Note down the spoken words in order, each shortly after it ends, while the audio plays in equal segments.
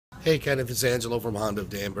Hey Kenneth, it's Angelo from Honda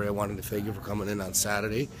of Danbury. I wanted to thank you for coming in on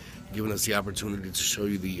Saturday, giving us the opportunity to show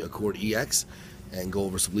you the Accord EX and go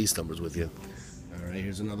over some lease numbers with you. All right,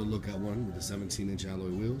 here's another look at one with the 17-inch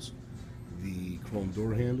alloy wheels, the chrome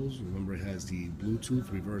door handles. Remember, it has the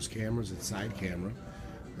Bluetooth reverse cameras and side camera.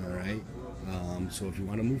 All right, so if you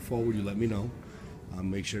want to move forward, you let me know.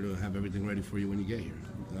 Make sure to have everything ready for you when you get here.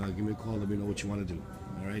 Give me a call, let me know what you want to do.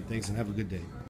 All right, thanks and have a good day.